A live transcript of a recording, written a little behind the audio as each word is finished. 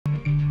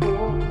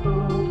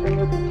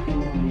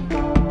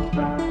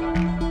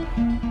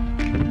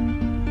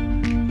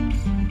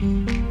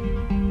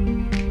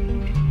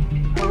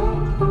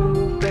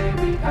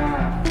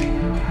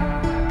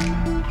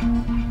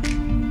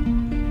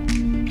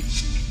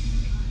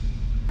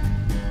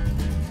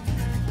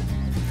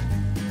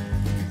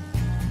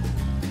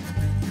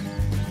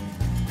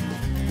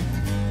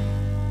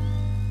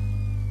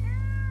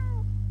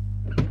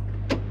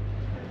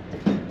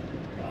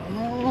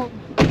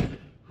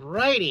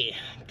Alrighty,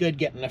 good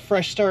getting a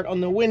fresh start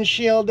on the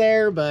windshield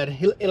there, but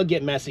it'll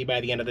get messy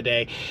by the end of the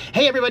day.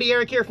 Hey everybody,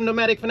 Eric here from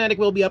Nomadic Fanatic.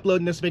 We'll be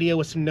uploading this video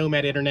with some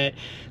Nomad internet.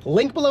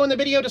 Link below in the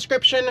video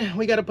description.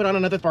 We got to put on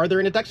another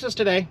farther into Texas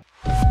today.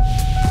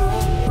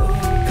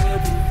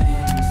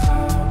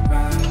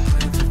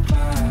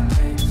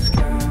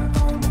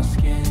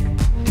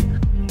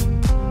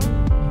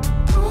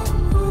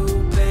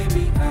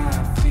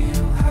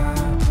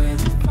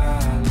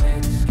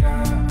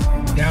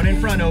 Down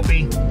in front,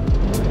 Opie.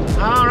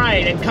 All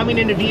right, and coming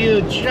into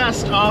view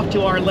just off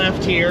to our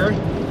left here,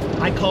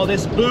 I call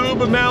this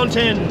Boob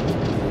Mountain.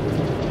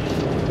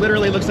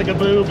 Literally looks like a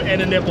boob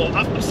and a nipple.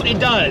 It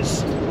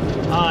does.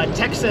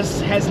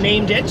 Texas has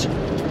named it,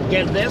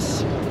 get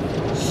this,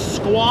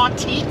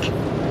 Squawteat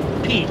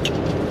Peak.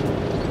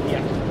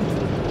 Yeah.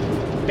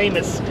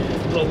 Famous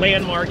little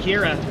landmark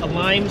here, a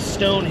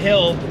limestone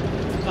hill.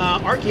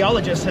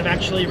 Archaeologists have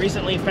actually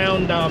recently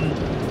found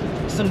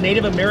some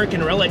Native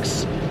American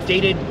relics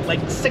dated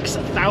like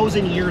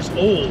 6,000 years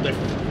old.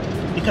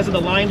 Because of the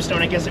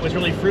limestone, I guess it was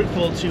really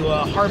fruitful to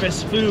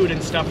harvest food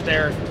and stuff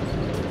there.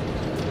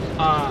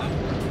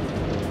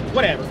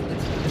 Whatever.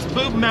 It's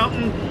Boob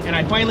Mountain, and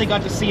I finally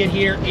got to see it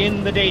here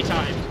in the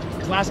daytime.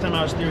 Because last time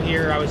I was through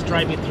here, I was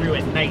driving through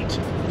at night.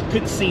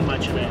 Couldn't see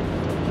much of it.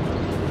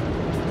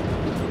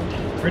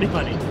 Pretty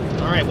funny.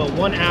 All right, well,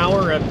 1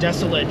 hour of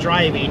desolate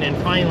driving, and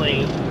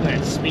finally,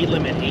 that speed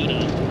limit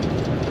 80.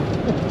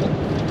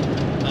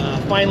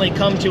 Finally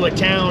come to a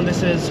town.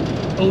 This is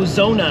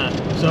Ozona.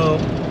 So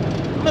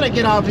I'm gonna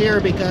get off here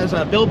because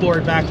a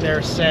billboard back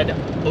there said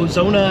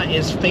Ozona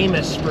is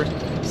famous for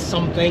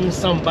something,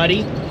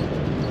 somebody.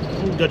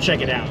 Go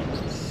check it out.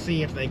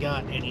 See if they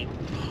got any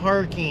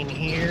parking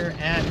here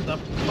at the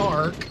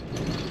park.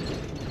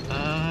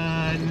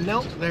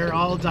 Nope, they're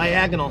all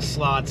diagonal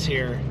slots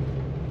here.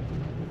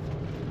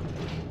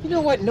 You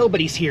know what?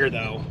 Nobody's here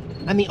though.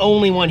 I'm the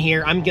only one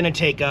here. I'm gonna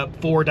take up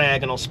 4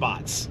 diagonal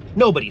spots.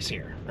 Nobody's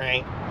here,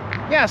 right?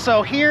 Yeah,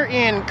 so here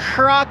in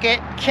Crockett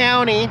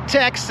County,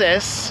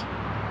 Texas,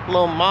 a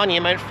little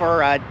monument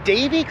for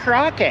Davy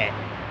Crockett.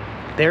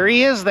 There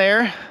he is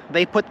there.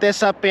 They put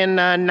this up in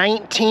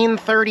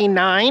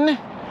 1939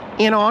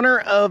 in honor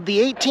of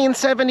the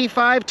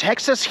 1875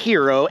 Texas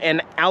hero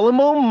and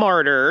Alamo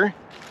martyr,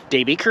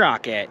 Davy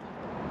Crockett.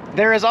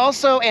 There is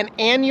also an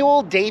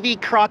annual Davy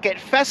Crockett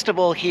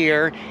Festival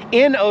here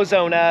in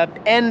Ozona,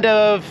 end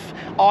of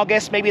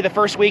August, maybe the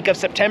first week of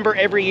September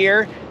every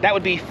year. That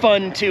would be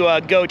fun to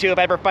go to if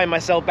I ever find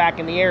myself back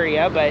in the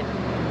area. But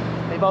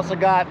they've also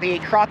got the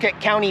Crockett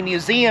County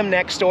Museum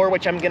next door,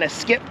 which I'm gonna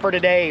skip for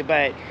today.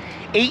 But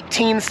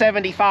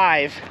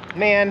 1875,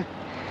 man,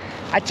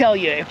 I tell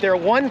you, if there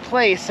one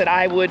place that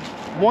I would,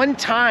 one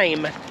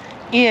time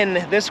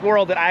in this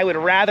world that I would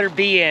rather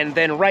be in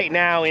than right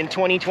now in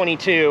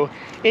 2022,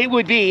 it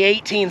would be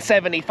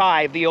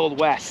 1875, the Old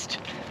West.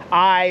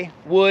 I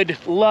would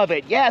love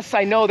it. Yes,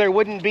 I know there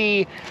wouldn't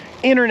be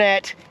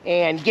internet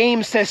and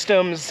game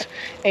systems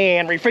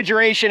and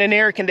refrigeration and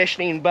air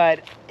conditioning,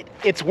 but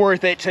it's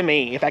worth it to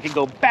me if I could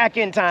go back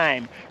in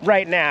time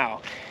right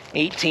now,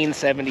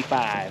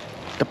 1875.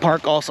 The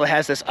park also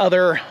has this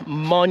other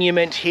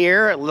monument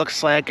here. It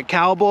looks like a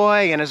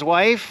cowboy and his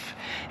wife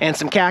and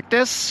some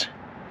cactus.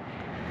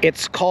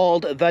 It's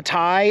called The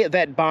Tie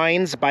That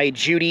Binds by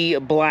Judy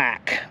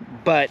Black,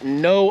 but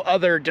no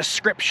other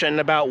description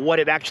about what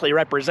it actually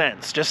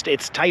represents, just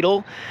its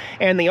title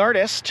and the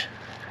artist.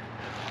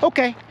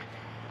 Okay,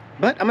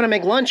 but I'm gonna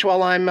make lunch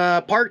while I'm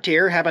parked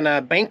here, having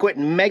a banquet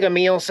mega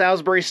meal,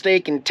 Salisbury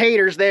steak and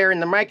taters there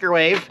in the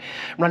microwave,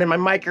 running my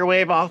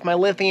microwave off my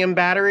lithium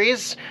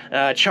batteries,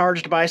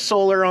 charged by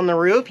solar on the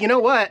roof. You know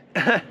what?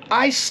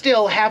 I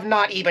still have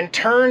not even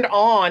turned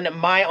on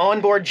my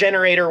onboard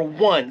generator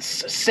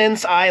once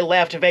since I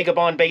left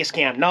Vagabond Base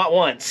Camp, not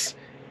once.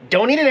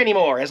 Don't need it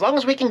anymore. As long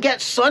as we can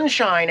get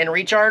sunshine and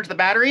recharge the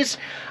batteries,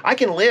 I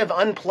can live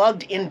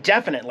unplugged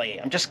indefinitely.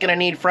 I'm just gonna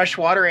need fresh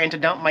water and to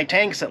dump my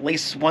tanks at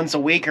least once a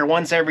week or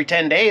once every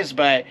 10 days,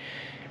 but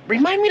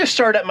remind me to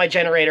start up my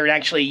generator and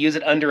actually use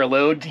it under a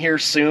load here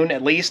soon,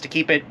 at least, to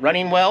keep it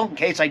running well in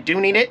case I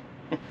do need it.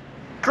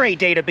 Great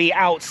day to be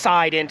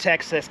outside in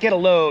Texas. Get a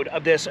load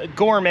of this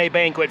gourmet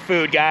banquet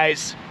food,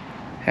 guys.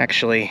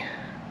 Actually,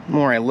 the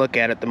more I look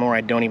at it, the more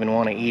I don't even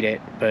want to eat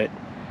it, but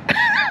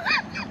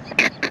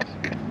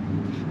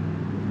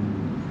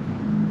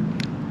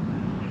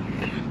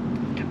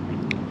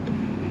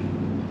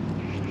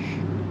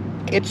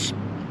It's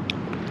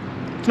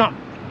not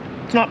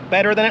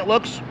better than it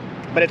looks,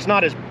 but it's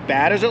not as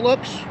bad as it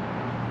looks.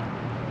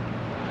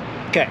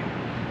 Okay.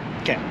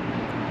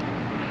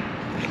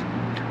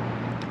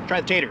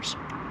 Try the taters.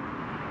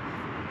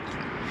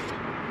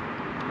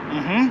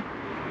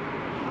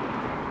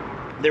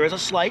 There is a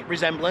slight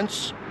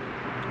resemblance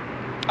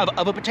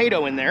of a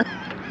potato in there.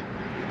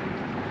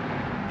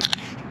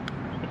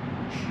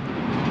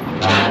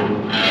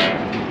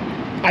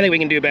 I think we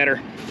can do better.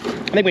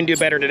 I think we can do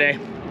better today.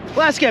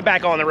 Let's get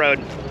back on the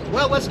road.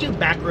 Well, let's do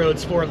back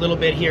roads for a little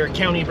bit here,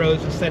 county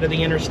roads instead of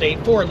the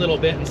interstate for a little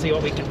bit and see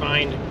what we can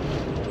find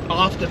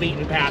off the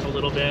beaten path a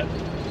little bit.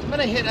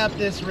 gonna hit up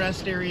this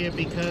rest area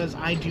because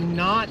I do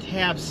not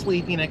have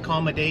sleeping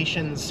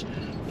accommodations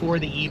for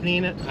the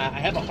evening. I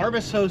have a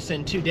harvest host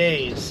in 2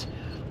 days,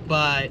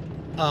 but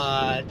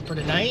for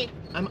tonight,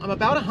 I'm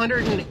about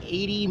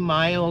 180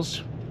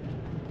 miles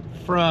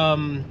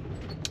from,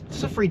 this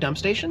is a free dump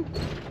station,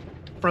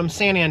 from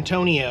San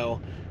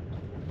Antonio,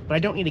 but I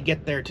don't need to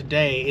get there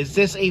today. Is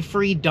this a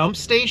free dump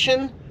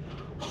station?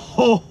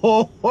 Ho,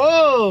 ho,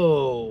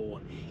 ho!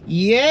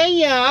 Yeah,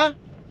 yeah!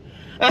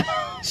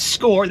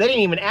 Score, they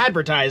didn't even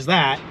advertise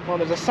that. Well,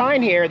 there's a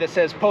sign here that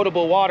says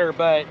potable water,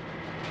 but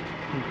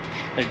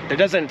there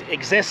doesn't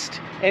exist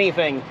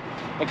anything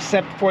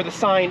except for the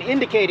sign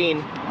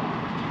indicating.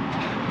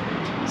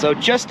 So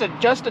just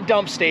a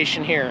dump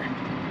station here.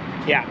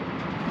 Yeah.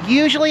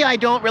 Usually I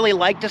don't really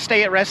like to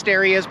stay at rest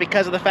areas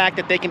because of the fact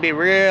that they can be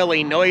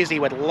really noisy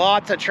with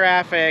lots of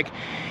traffic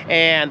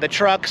and the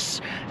trucks,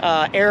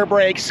 air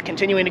brakes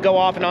continuing to go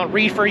off and on,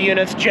 reefer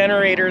units,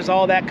 generators,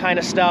 all that kind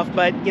of stuff.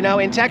 But you know,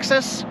 in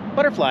Texas,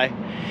 butterfly.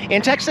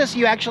 In Texas,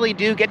 you actually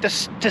do get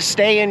to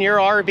stay in your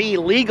RV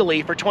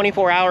legally for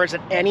 24 hours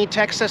at any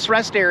Texas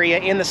rest area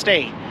in the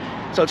state.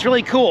 So it's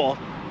really cool.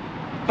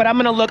 But I'm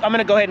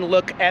gonna go ahead and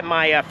look at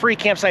my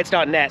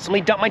freecampsites.net. So let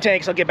me dump my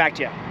tanks, I'll get back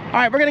to you. All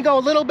right, we're gonna go a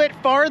little bit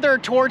farther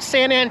towards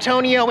San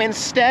Antonio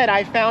instead.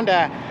 I found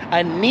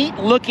a neat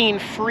looking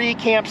free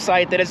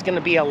campsite that is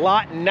gonna be a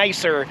lot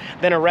nicer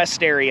than a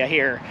rest area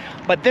here.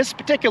 But this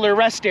particular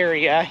rest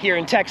area here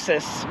in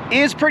Texas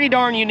is pretty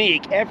darn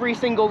unique. Every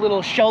single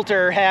little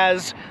shelter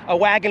has a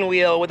wagon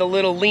wheel with a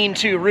little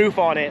lean-to roof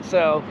on it.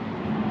 So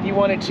if you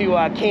wanted to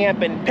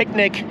camp and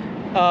picnic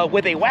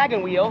with a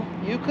wagon wheel,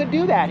 you could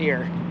do that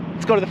here.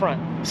 Let's go to the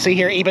front. See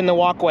here, even the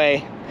walkway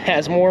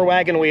has more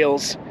wagon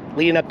wheels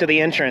leading up to the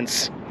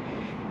entrance.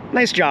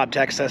 Nice job,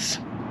 Texas.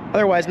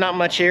 Otherwise, not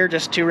much here,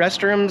 just 2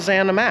 restrooms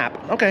and a map.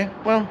 Okay,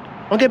 well,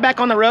 I'll get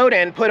back on the road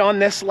and put on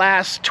this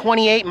last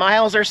 28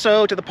 miles or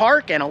so to the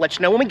park, and I'll let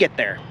you know when we get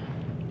there.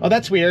 Oh,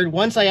 that's weird.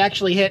 Once I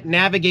actually hit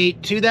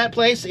navigate to that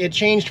place, it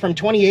changed from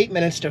 28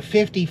 minutes to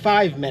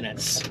 55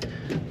 minutes.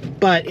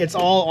 But it's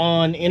all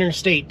on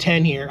Interstate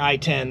 10 here,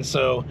 I-10,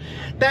 so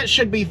that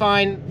should be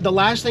fine. The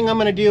last thing I'm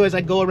gonna do as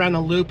I go around the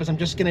loop is I'm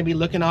just gonna be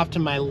looking off to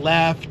my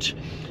left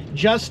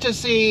just to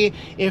see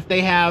if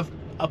they have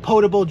a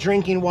potable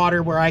drinking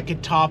water where I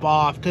could top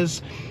off,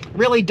 because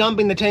really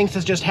dumping the tanks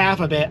is just half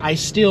of it. I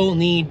still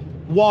need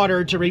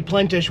water to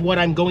replenish what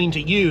I'm going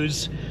to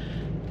use,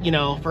 you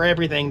know, for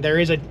everything. There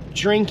is a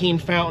drinking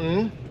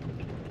fountain.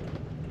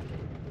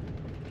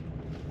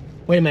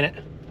 Wait a minute.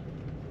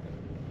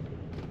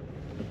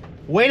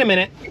 Wait a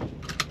minute.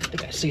 I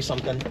think I see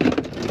something.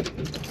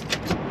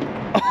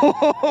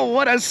 Oh,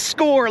 what a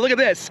score. Look at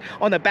this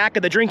on the back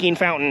of the drinking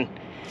fountain.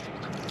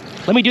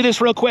 Let me do this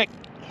real quick.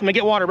 I'm gonna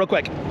get water real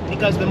quick.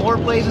 Because the more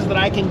places that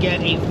I can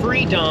get a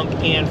free dump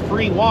and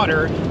free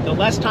water, the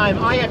less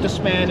time I have to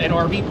spend at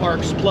RV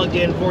parks plugged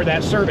in for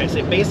that service.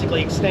 It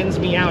basically extends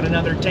me out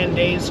another 10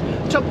 days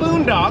to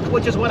boondock,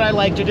 which is what I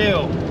like to do.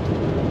 All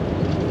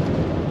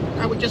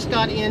right, we just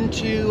got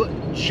into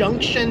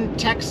Junction,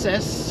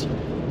 Texas.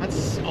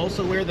 That's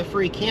also where the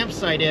free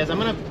campsite is. I'm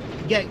gonna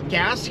get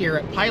gas here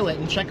at Pilot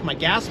and check my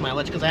gas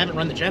mileage because I haven't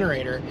run the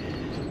generator.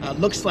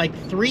 Looks like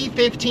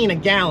 $3.15 a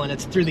gallon.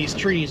 It's through these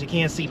trees, you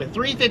can't see, but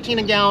 $3.15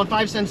 a gallon,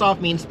 5 cents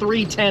off means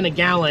 $3.10 a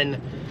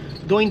gallon.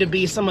 Going to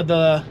be some of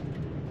the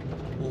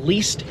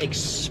least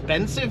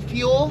expensive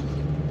fuel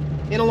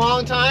in a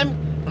long time.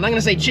 I'm not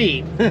gonna say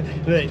cheap,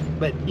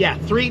 but yeah,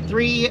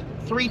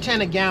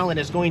 $3.10 a gallon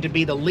is going to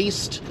be the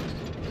least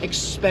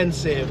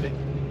expensive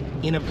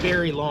in a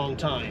very long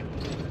time.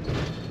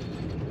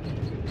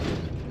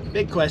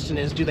 Big question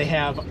is, do they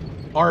have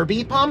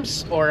RV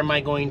pumps, or am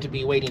I going to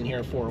be waiting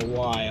here for a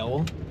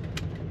while?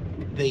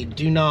 They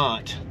do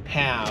not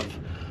have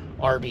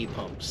RV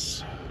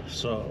pumps.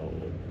 So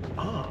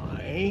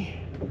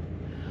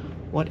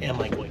what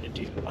am I going to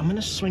do? I'm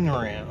gonna swing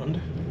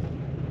around.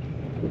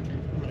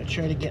 I'm gonna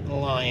try to get in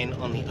line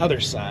on the other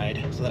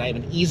side so that I have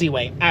an easy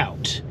way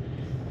out.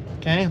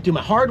 Okay, I'll do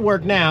my hard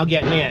work now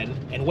getting in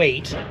and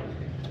wait.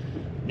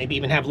 Maybe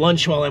even have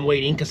lunch while I'm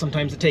waiting, because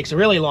sometimes it takes a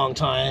really long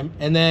time.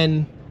 And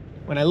then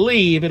when I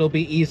leave, it'll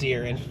be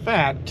easier. In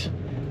fact,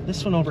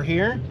 this one over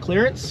here,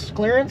 clearance,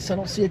 I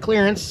don't see a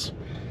clearance.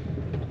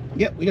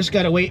 Yep, we just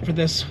gotta wait for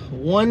this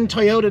one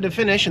Toyota to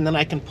finish, and then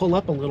I can pull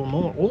up a little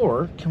more.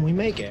 Or can we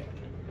make it?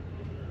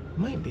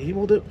 Might be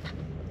able to.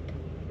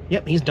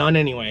 Yep, he's done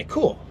anyway.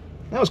 Cool,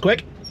 that was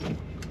quick.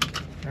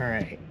 All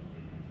right,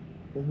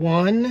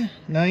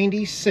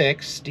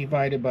 196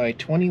 divided by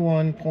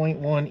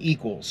 21.1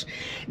 equals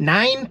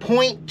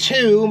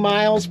 9.2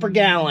 miles per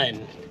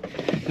gallon.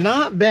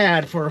 Not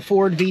bad for a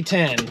Ford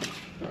V10.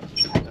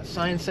 The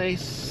sign says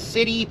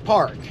City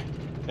Park.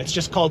 It's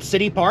just called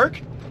City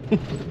Park?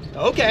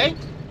 Okay,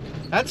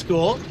 that's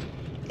cool.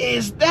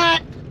 Is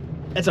that...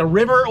 It's a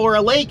river or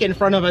a lake in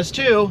front of us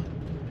too.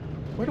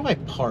 Where do I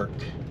park?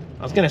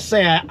 I was gonna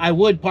say I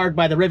would park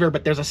by the river,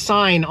 but there's a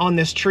sign on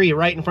this tree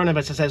right in front of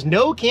us that says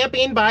no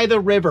camping by the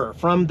river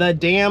from the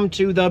dam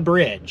to the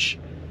bridge.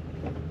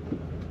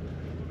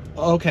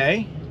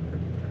 Okay.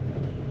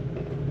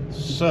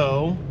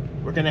 So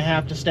we're gonna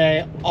have to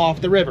stay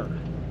off the river.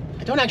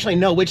 I don't actually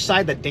know which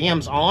side the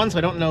dam's on, so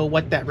I don't know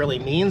what that really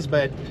means,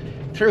 but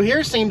through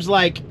here seems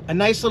like a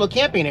nice little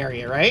camping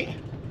area, right?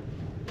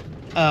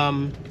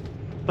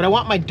 But I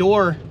want my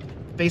door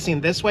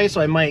facing this way,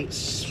 so I might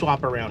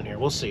swap around here.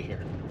 We'll see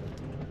here.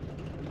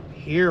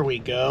 Here we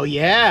go.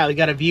 Yeah, we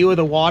got a view of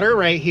the water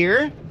right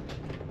here.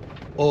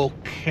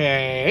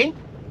 Okay.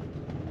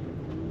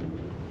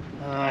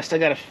 I still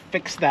gotta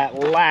fix that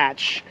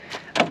latch.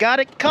 I've got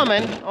it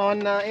coming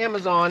on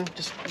Amazon.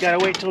 Just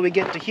gotta wait till we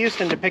get to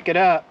Houston to pick it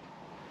up.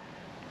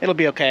 It'll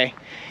be okay.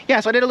 Yeah,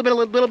 so I did a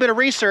little bit of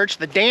research.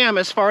 The dam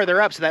is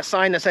farther up, so that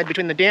sign that said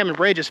between the dam and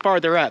bridge is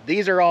farther up.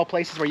 These are all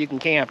places where you can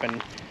camp,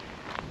 and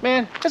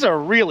man, this is a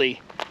really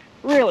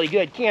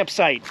good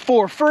campsite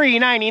for free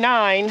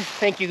 99.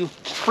 Thank you,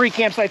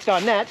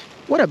 freecampsites.net.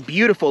 What a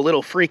beautiful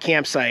little free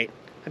campsite.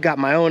 I've got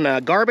my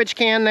own garbage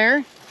can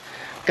there.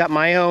 Got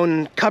my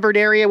own covered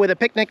area with a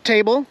picnic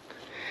table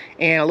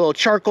and a little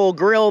charcoal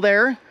grill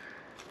there.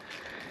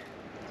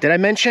 Did I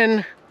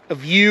mention a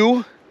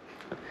view?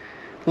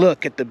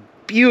 Look at the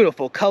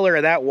beautiful color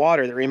of that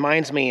water that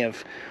reminds me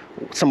of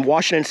some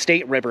Washington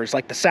State rivers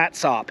like the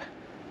Satsop.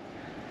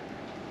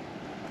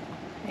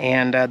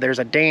 And there's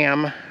a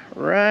dam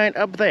right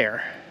up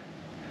there.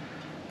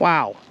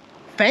 Wow.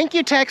 Thank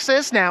you,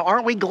 Texas. Now,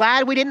 aren't we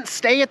glad we didn't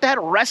stay at that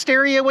rest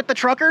area with the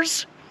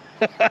truckers?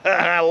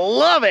 I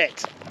love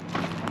it.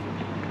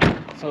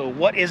 So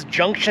what is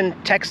Junction,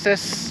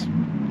 Texas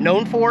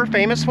known for,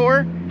 famous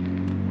for?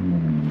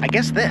 I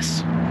guess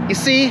this. You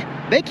see,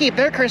 they keep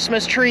their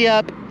Christmas tree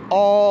up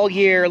all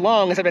year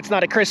long, except it's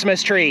not a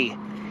Christmas tree.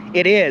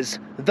 It is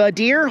the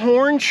deer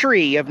horn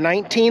tree of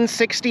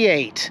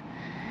 1968.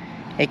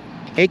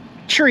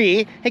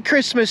 A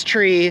Christmas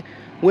tree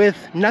with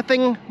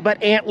nothing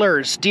but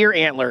antlers, deer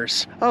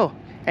antlers. Oh,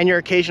 and your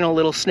occasional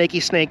little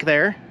snaky snake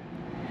there.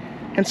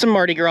 And some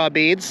Mardi Gras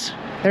beads.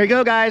 There you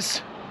go,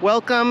 guys.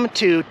 Welcome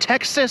to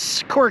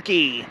Texas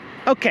Quirky.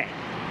 Okay,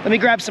 let me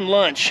grab some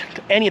lunch.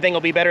 Anything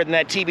will be better than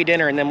that TV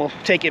dinner, and then we'll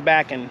take it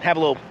back and have a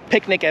little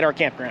picnic at our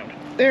campground.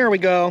 There we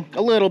go.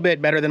 A little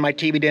bit better than my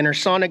TV dinner.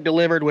 Sonic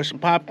delivered with some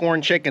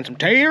popcorn, chicken, some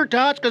tater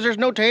tots, because there's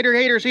no tater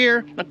haters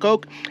here, a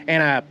Coke,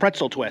 and a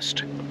pretzel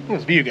twist. Look at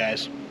this view,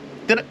 guys.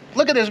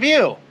 Look at this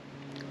view.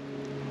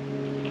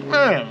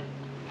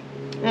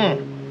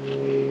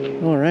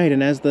 All right,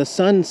 and as the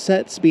sun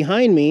sets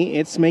behind me,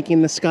 it's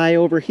making the sky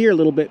over here a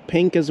little bit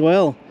pink as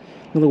well.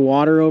 A little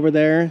water over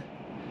there.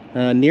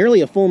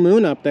 Nearly a full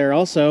moon up there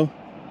also.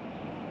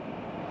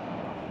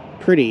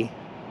 Pretty.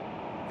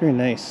 Very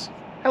nice.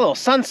 That little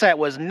sunset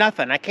was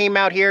nothing. I came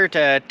out here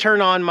to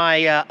turn on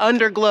my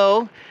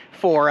underglow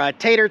for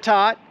Tater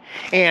Tot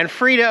and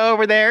Freeda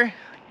over there.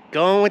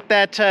 Going with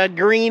that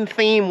green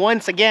theme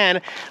once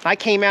again. I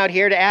came out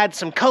here to add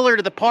some color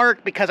to the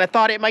park because I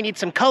thought it might need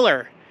some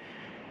color.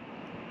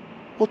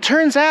 Well,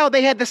 turns out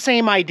they had the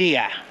same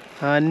idea.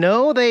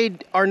 No, they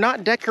are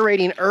not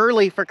decorating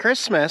early for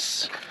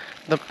Christmas.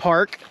 The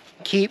park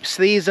keeps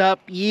these up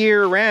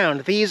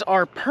year-round. These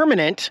are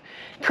permanent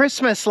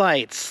Christmas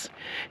lights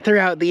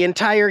throughout the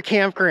entire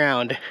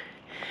campground.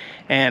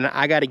 And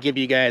I gotta give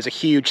you guys a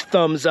huge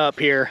thumbs up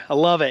here. I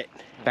love it.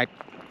 In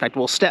fact,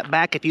 we'll step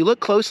back. If you look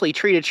closely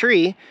tree to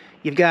tree,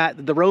 you've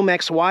got the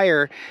Romex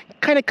wire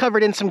kind of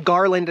covered in some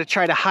garland to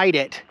try to hide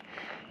it.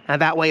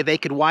 And that way they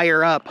could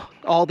wire up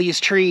all these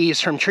trees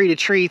from tree to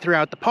tree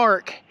throughout the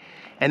park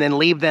and then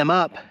leave them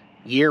up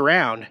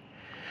year-round.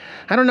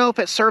 I don't know if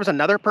it serves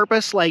another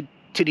purpose, like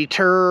to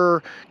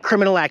deter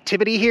criminal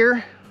activity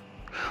here,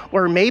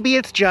 or maybe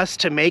it's just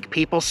to make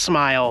people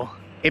smile.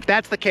 If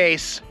that's the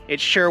case,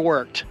 it sure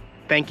worked.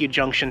 Thank you,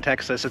 Junction,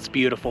 Texas. It's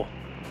beautiful.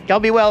 Y'all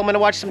be well. I'm gonna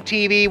watch some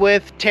TV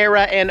with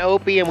Tara and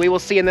Opie, and we will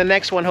see you in the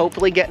next one,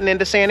 hopefully getting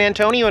into San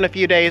Antonio in a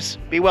few days.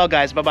 Be well,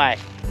 guys. Bye-bye.